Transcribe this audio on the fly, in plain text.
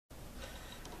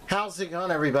How's it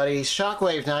going, everybody?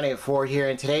 Shockwave984 here,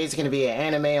 and today's going to be an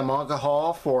anime and manga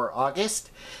haul for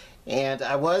August. And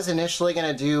I was initially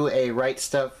going to do a Right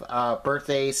Stuff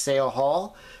birthday sale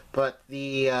haul, but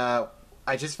I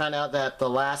just found out that the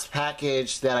last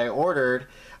package that I ordered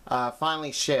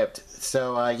finally shipped.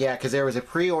 So yeah, because there was a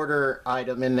pre-order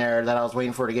item in there that I was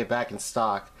waiting for to get back in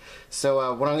stock.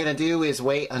 So what I'm going to do is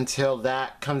wait until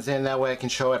that comes in, that way I can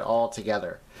show it all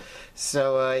together.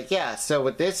 So yeah, so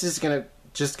with this is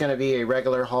just going to be a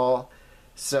regular haul.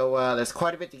 So there's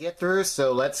quite a bit to get through,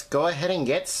 so let's go ahead and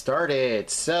get started.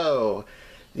 So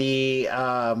the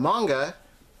manga,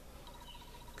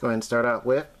 go ahead and start out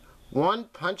with One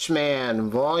Punch Man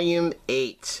Volume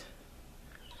 8.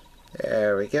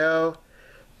 There we go.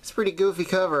 It's a pretty goofy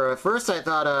cover. At first I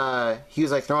thought he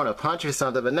was like throwing a punch or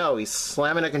something, but no, he's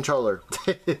slamming a controller.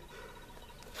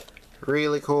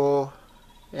 Really cool.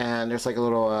 And there's like a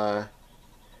little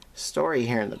story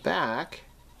here in the back.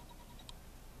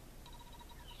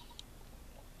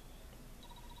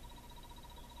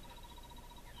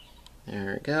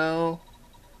 There we go.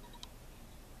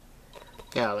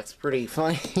 Yeah, it looks pretty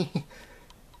funny.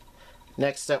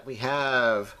 Next up we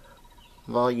have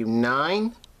Volume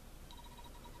 9.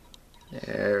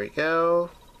 There we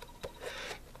go.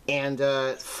 And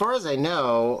as far as I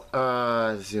know,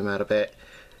 zoom out a bit,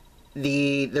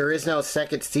 there is no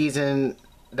second season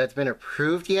that's been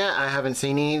approved yet. I haven't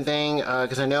seen anything,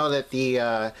 because I know that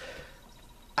I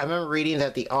remember reading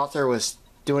that the author was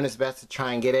doing his best to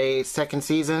try and get a second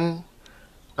season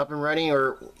up and running,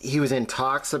 or he was in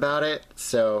talks about it.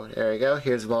 So there you go.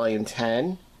 Here's Volume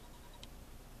 10.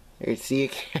 You see a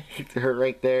character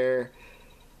right there.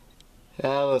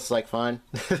 That looks like fun.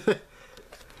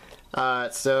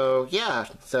 So yeah,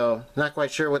 so not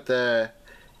quite sure what the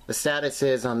status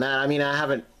is on that. I mean, I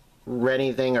haven't read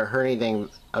anything or heard anything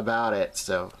about it,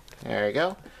 so there you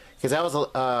go. Because that was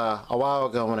a while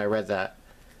ago when I read that.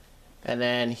 And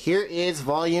then here is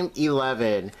Volume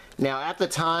 11. Now at the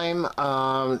time,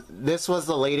 this was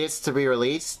the latest to be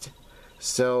released,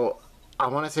 so I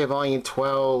want to say Volume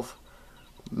 12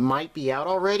 might be out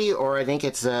already, or I think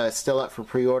it's still up for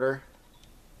pre-order.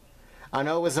 I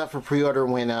know it was up for pre-order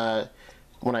when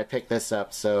I picked this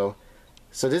up. So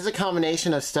this is a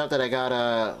combination of stuff that I got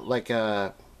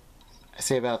I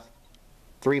say about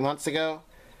 3 months ago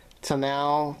till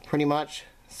now, pretty much.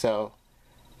 So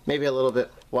maybe a little bit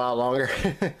while longer.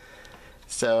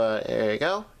 So there you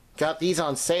go. Got these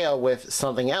on sale with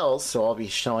something else, so I'll be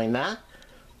showing that.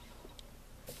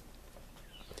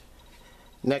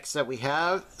 Next up we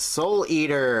have Soul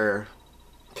Eater.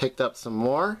 Picked up some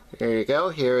more. There you go.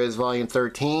 Here is Volume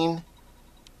 13.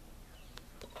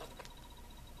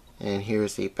 And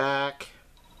here's the back.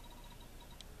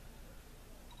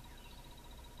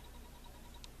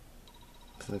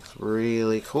 This looks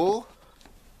really cool.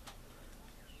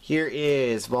 Here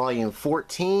is Volume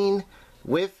 14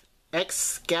 with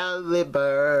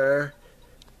Excalibur.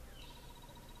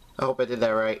 I hope I did that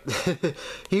right.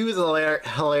 He was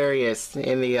hilarious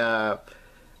in the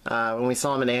when we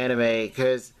saw him in the anime,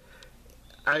 because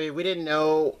I mean, we didn't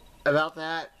know about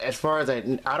that. As far as I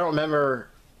don't remember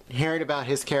hearing about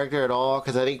his character at all,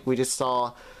 because I think we just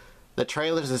saw the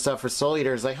trailers and stuff for Soul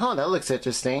Eater. It's like, huh, that looks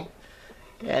interesting.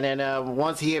 And then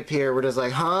once he appeared, we're just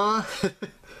like, huh?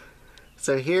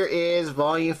 So here is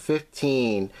Volume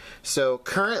 15. So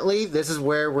currently, this is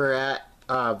where we're at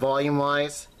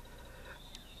volume-wise,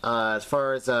 as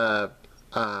far as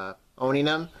owning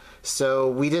them. So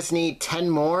we just need 10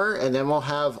 more, and then we'll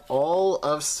have all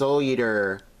of Soul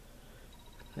Eater.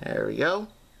 There we go.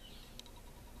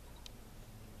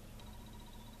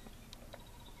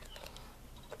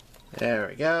 There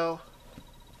we go.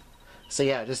 So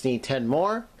yeah, just need 10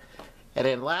 more. And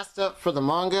then last up for the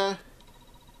manga,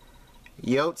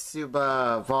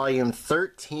 Yotsuba Volume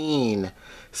 13.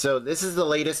 So this is the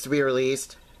latest to be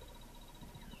released.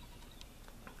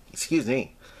 Excuse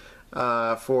me.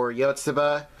 For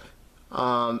Yotsuba.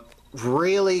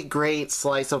 Really great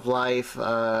slice of life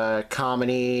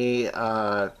comedy.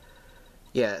 Yeah,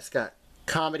 it's got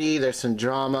comedy, there's some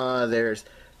drama, there's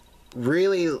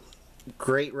really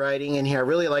great writing in here. I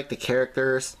really like the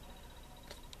characters.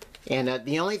 And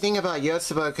the only thing about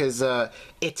Yotsuba, because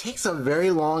it takes a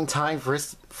very long time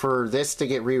for this to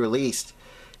get re-released,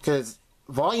 because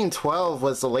Volume 12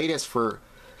 was the latest for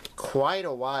quite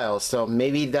a while, so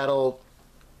maybe that'll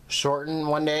shorten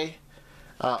one day.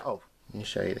 Oh, let me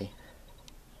show you the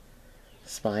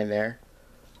spine there.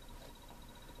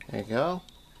 There you go.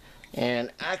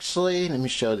 And actually, let me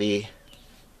show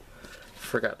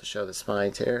forgot to show the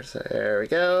spine tear, so there we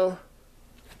go.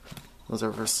 Those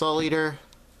are for Soul Eater.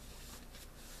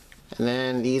 And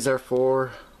then these are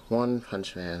for One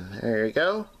Punch Man. There you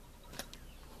go.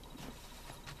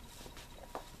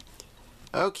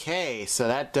 Okay, so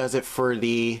that does it for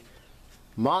the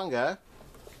manga.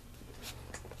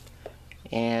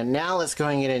 And now let's go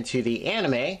and get into the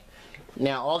anime.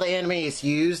 Now, all the anime is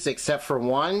used except for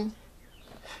one,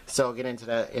 so I'll get into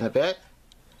that in a bit.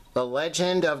 The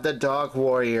Legend of the Dog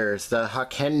Warriors, the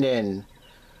Hakkenden.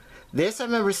 This I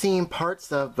remember seeing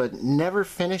parts of, but never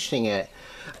finishing it.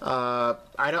 I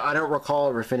don't recall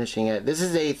ever finishing it. This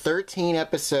is a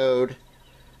 13-episode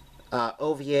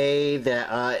OVA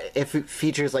that it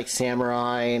features like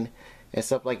samurai and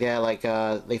stuff like that. Like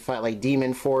they fight like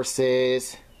demon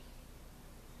forces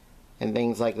and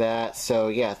things like that. So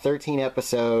yeah, 13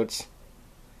 episodes.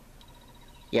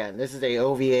 Yeah, this is a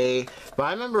OVA. But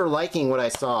I remember liking what I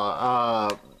saw,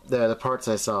 the parts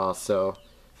I saw. So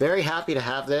very happy to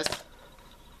have this.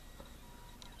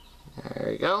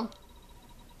 There you go.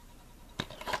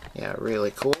 Yeah,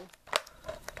 really cool.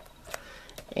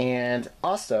 And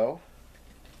also,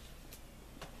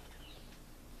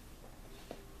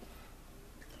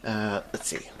 let's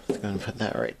see. I'm going to put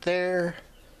that right there.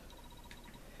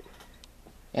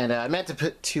 And I meant to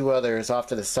put two others off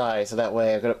to the side, so that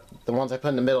way the ones I put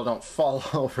in the middle don't fall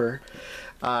over.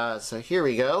 So here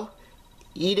we go.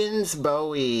 Eden's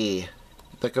Bowy,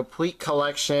 the complete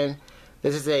collection.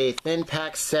 This is a thin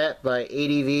pack set by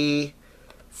ADV.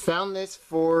 Found this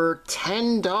for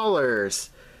 $10.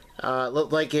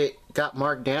 Looked like it got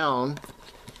marked down.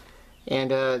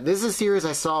 And this is a series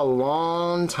I saw a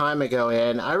long time ago,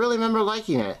 and I really remember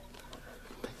liking it.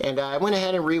 And I went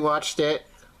ahead and rewatched it.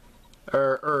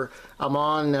 I'm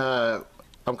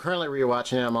currently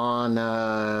rewatching it. I'm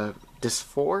on disc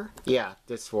 4? Yeah,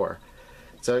 disc 4.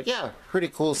 So yeah, pretty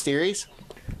cool series.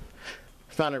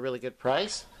 Found a really good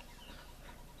price.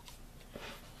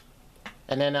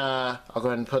 And then I'll go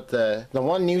ahead and put the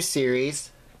one new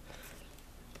series.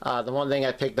 The one thing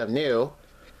I picked up new.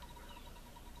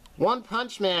 One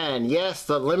Punch Man. Yes,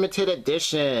 the limited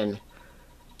edition.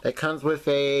 That comes with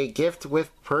a gift with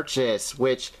purchase,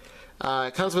 which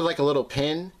it comes with like a little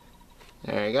pin.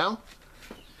 There you go.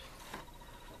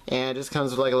 And it just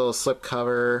comes with like a little slip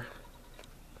cover.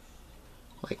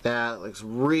 Like that. Looks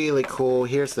really cool.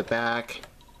 Here's the back.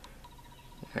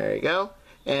 There you go.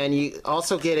 And you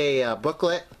also get a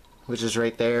booklet, which is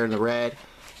right there in the red.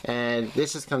 And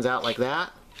this just comes out like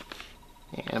that.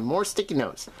 And more sticky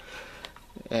notes.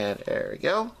 And there we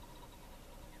go.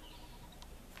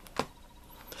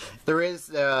 There is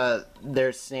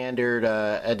their standard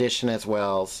edition as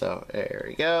well. So there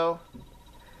we go.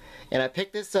 And I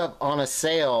picked this up on a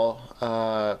sale.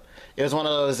 It was one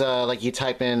of those like you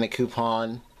type in the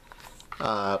coupon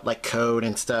like code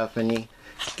and stuff, and you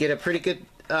get a pretty good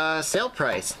sale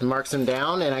price. It marks them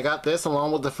down, and I got this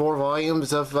along with the 4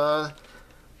 volumes of the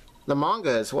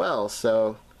manga as well.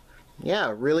 So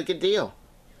yeah, really good deal.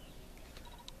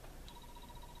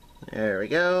 There we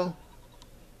go.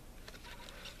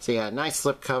 So yeah, nice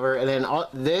slip cover, and then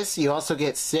this you also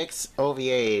get 6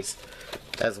 OVAs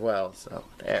as well. So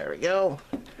there we go.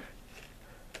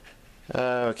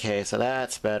 Okay, so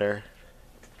that's better.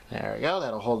 There we go.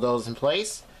 That'll hold those in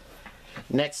place.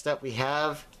 Next up, we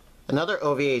have another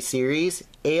OVA series,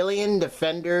 Alien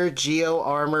Defender Geo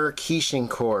Armor Kishin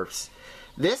Corps.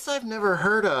 This I've never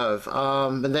heard of.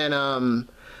 But then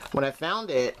when I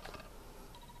found it,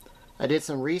 I did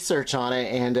some research on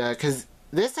it, and because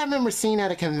this I remember seeing at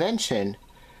a convention.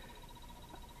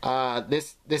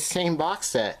 This same box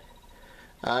set.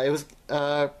 It was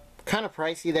kind of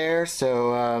pricey there,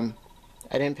 so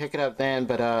I didn't pick it up then.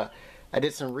 But I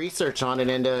did some research on it,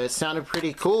 and it sounded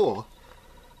pretty cool.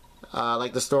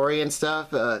 Like the story and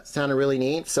stuff, it sounded really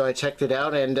neat. So I checked it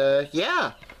out, and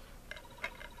yeah,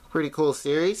 pretty cool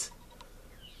series.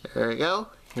 There we go.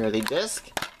 Here are the discs.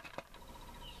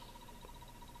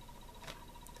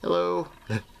 Hello.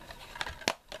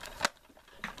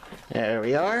 There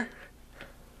we are.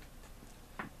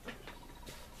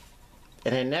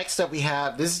 And then next up we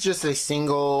have, this is just a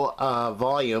single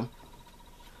volume,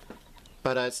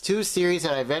 but it's 2 series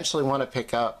that I eventually want to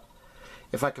pick up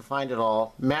if I can find it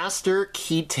all. Master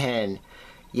Key-10.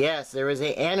 Yes, there is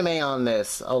an anime on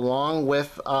this along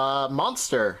with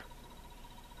Monster.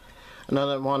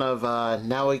 Another one of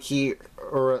Naoki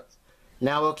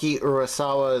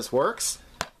Urasawa's works.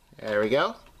 There we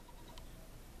go.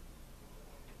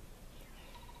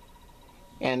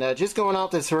 And just going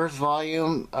off this first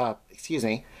volume,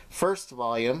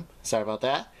 sorry about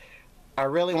that. I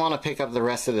really want to pick up the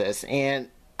rest of this. And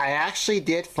I actually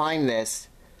did find this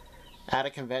at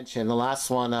a convention, the last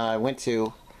one I went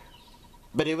to.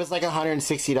 But it was like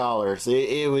 $160.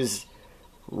 It was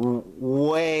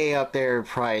way up there in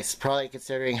price, probably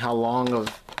considering how long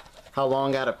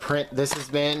out of print this has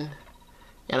been.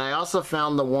 And I also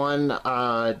found the one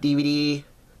DVD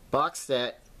box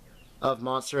set of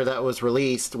Monster that was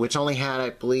released, which only had, I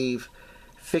believe,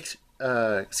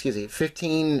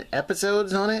 15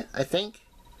 episodes on it, I think.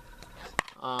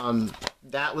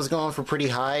 That was going for pretty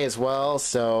high as well,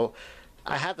 so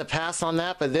I had to pass on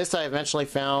that, but this I eventually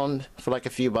found for like a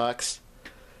few bucks.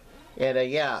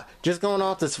 And yeah, just going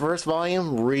off this first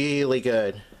volume, really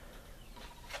good.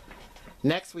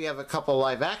 Next we have a couple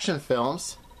live action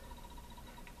films.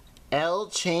 Elle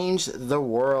Changed the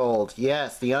World.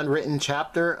 Yes, the unwritten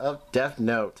chapter of Death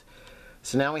Note.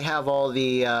 So now we have all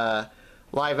the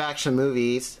live action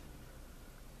movies.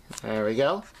 There we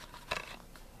go.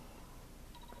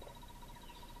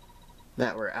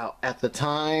 That were out at the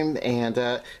time. And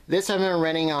this I've been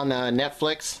renting on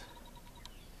Netflix.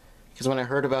 Because when I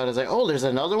heard about it, I was like, oh, there's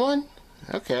another one?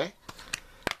 Okay.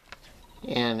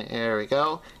 And there we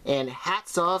go. And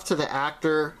hats off to the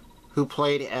actor who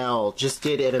played Elle. Just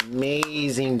did an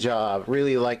amazing job.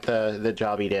 Really liked the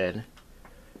job he did.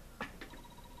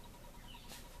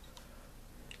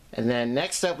 And then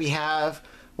next up we have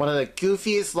one of the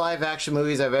goofiest live action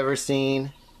movies I've ever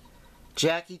seen.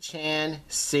 Jackie Chan,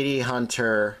 City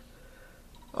Hunter.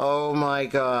 Oh my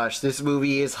gosh, this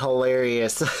movie is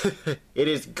hilarious. It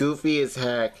is goofy as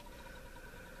heck.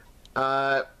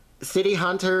 City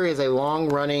Hunter is a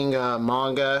long-running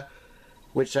manga,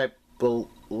 which I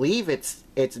believe it's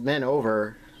been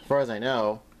over, as far as I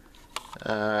know.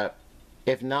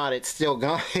 If not, it's still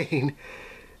going.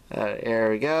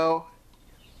 There we go.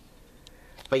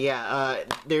 But yeah,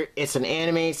 it's an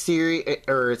anime series,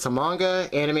 or it's a manga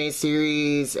anime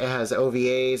series. It has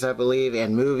OVAs, I believe,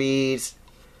 and movies.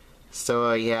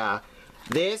 So yeah,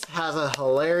 this has a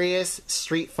hilarious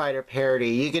Street Fighter parody.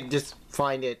 You could just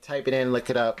find it, type it in, look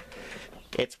it up.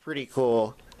 It's pretty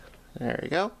cool. There we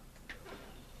go.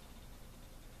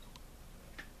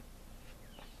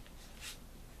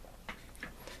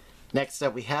 Next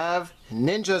up we have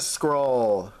Ninja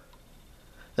Scroll,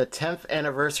 the 10th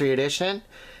anniversary edition.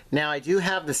 Now I do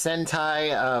have the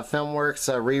Sentai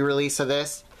Filmworks re-release of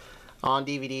this on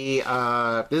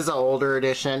DVD. This is an older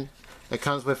edition. It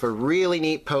comes with a really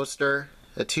neat poster,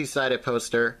 a two-sided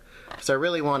poster. So I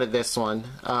really wanted this one.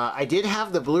 I did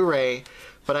have the Blu-ray,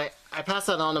 but I passed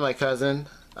that on to my cousin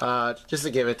just to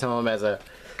give it to him as a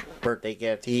birthday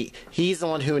gift. He's the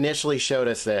one who initially showed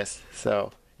us this.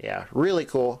 So yeah, really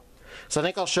cool. So I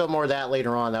think I'll show more of that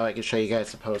later on. That way I can show you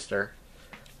guys the poster.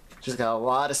 Just got a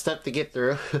lot of stuff to get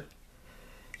through.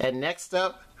 And next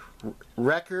up,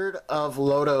 Record of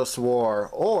Lodoss War,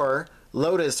 or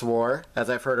Lodoss War, as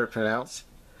I've heard it pronounced.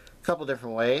 A couple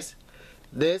different ways.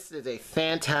 This is a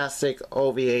fantastic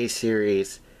OVA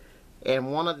series,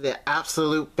 and one of the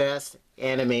absolute best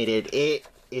animated. It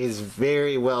is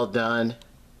very well done.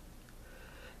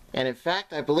 And in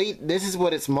fact, I believe this is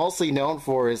what it's mostly known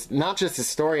for, is not just the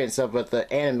story and stuff, but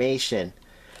the animation.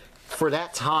 For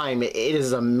that time, it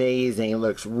is amazing. It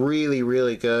looks really,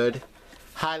 really good.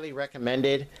 Highly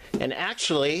recommended. And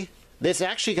actually, this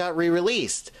actually got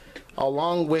re-released,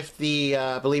 along with the,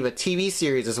 I believe, a TV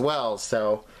series as well.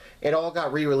 So, it all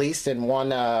got re-released in one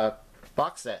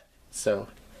box set. So,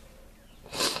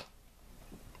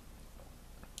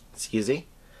 excuse me.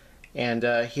 And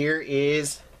here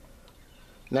is,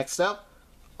 next up,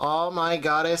 Oh My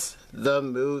Goddess, the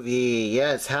movie.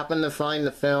 Yes, happened to find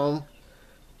the film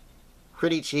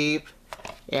pretty cheap.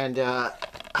 And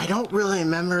I don't really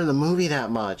remember the movie that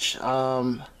much.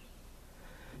 Because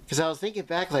I was thinking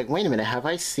back, like, wait a minute, have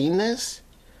I seen this?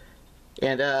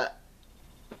 And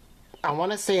I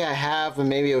want to say I have, and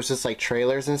maybe it was just like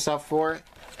trailers and stuff for it.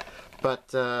 But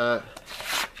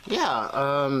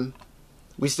yeah,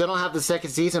 we still don't have the second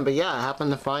season, but yeah, I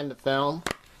happened to find the film.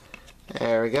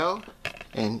 There we go.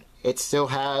 And it still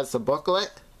has a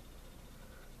booklet.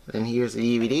 And here's the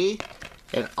DVD.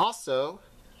 And also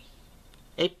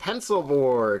a pencil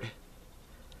board.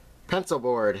 Pencil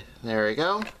board. There we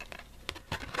go.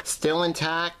 Still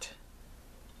intact.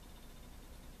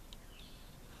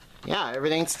 Yeah,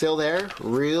 everything's still there.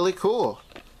 Really cool.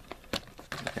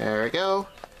 There we go.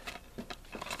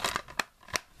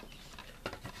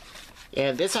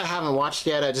 And this I haven't watched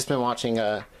yet. I've just been watching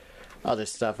other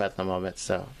stuff at the moment.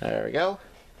 So there we go.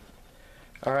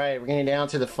 Alright, we're getting down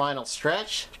to the final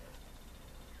stretch.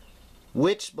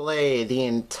 Witchblade, the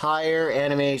entire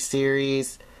anime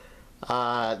series.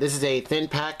 This is a thin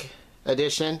pack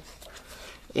edition.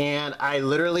 And I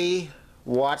literally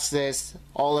watched this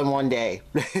all in one day.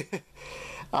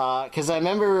 Because I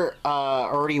remember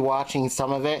already watching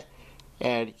some of it.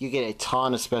 And you get a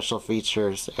ton of special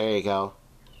features. There you go.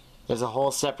 There's a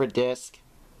whole separate disc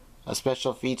of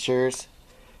special features.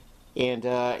 And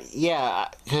yeah,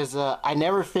 because I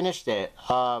never finished it.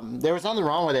 There was nothing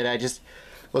wrong with it. I just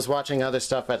was watching other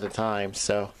stuff at the time.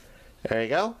 So there you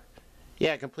go.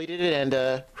 Yeah, I completed it,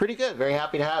 and pretty good. Very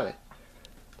happy to have it.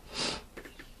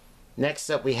 Next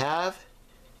up we have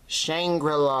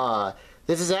Shangri-La.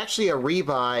 This is actually a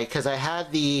rebuy because I had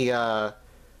the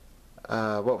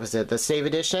what was it? The Save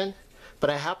Edition. But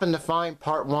I happened to find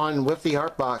part 1 with the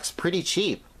art box pretty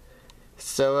cheap.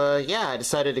 So yeah, I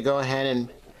decided to go ahead and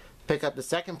pick up the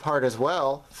second part as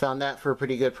well. Found that for a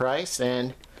pretty good price,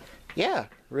 and yeah,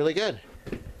 really good.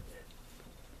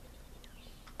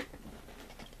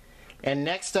 And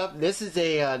next up, this is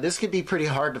a this could be pretty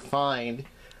hard to find,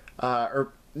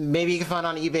 or maybe you can find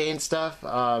on eBay and stuff.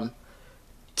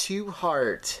 Two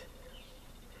Heart.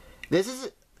 This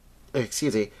is,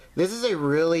 excuse me. This is a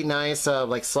really nice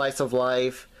like slice of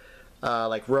life,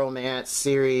 like romance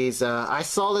series. I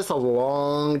saw this a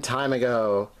long time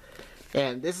ago.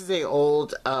 And this is a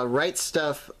old Right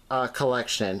Stuff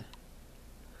collection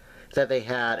that they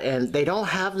had, and they don't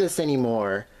have this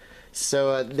anymore.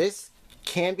 So this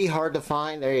can be hard to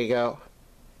find. There you go.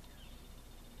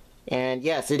 And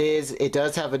yes, it is. It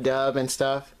does have a dub and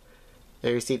stuff.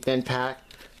 There you see thin pack.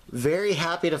 Very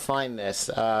happy to find this.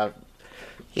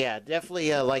 Yeah,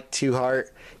 definitely like Two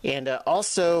Heart, and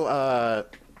also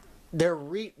they're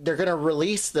gonna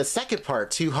release the second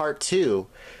part, Two Heart 2.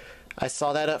 I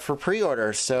saw that up for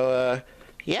pre-order, so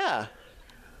yeah,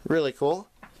 really cool.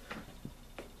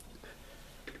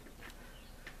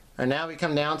 And now we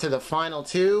come down to the final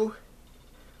two.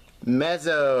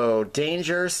 Mezzo,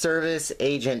 Danger Service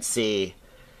Agency.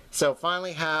 So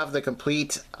finally have the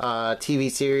complete TV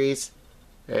series.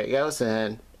 There it goes,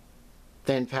 and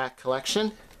thin pack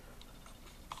collection.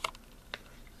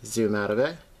 Zoom out of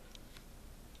it.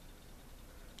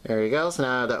 There you go. So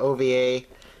now the OVA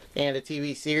and a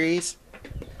TV series.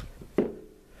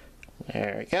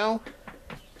 There we go.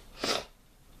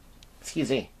 Excuse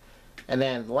me. And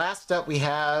then last up we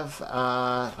have,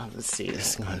 let's see,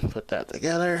 just go ahead and put that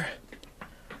together.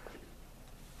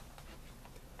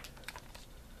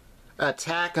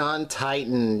 Attack on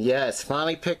Titan. Yes,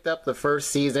 finally picked up the first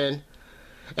season.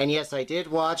 And yes, I did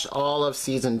watch all of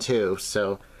season 2.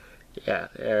 So, yeah,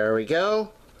 there we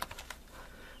go.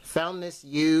 Found this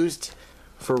used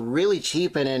for really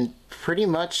cheap, and then pretty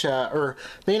much, or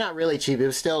maybe not really cheap, it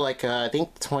was still like, I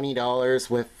think $20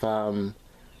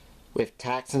 with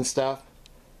tax and stuff.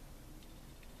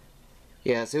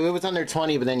 Yeah, so it was under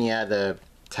 20, but then you had the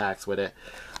tax with it.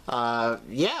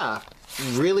 Yeah,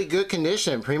 really good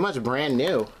condition, pretty much brand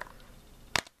new.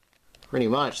 Pretty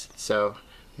much, so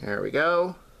there we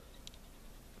go.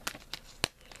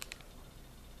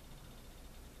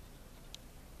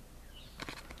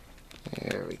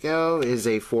 There we go, is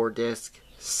a 4-disc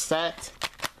set.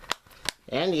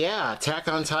 And yeah, Attack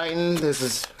on Titan, this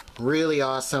is really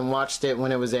awesome. Watched it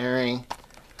when it was airing.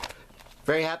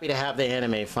 Very happy to have the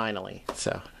anime finally.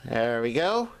 So, there we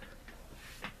go.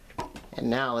 And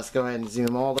now let's go ahead and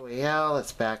zoom all the way out.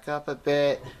 Let's back up a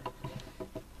bit.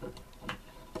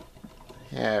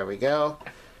 There we go.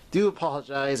 Do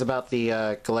apologize about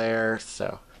the glare.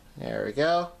 So, there we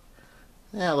go.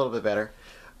 Yeah, a little bit better.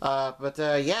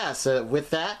 Yeah, so with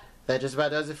that, that just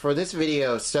about does it for this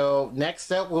video. So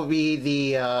next up will be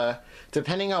the,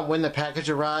 depending on when the package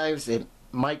arrives, it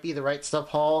might be the Right Stuff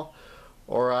haul,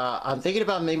 or I'm thinking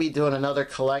about maybe doing another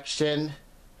collection,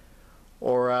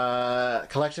 or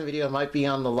collection video might be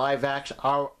on the live action,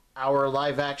 our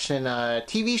live action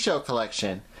TV show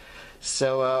collection.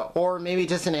 So, or maybe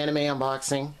just an anime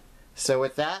unboxing. So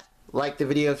with that, like the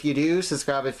video if you do,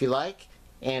 subscribe if you like,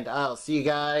 and I'll see you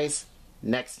guys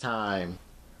next time.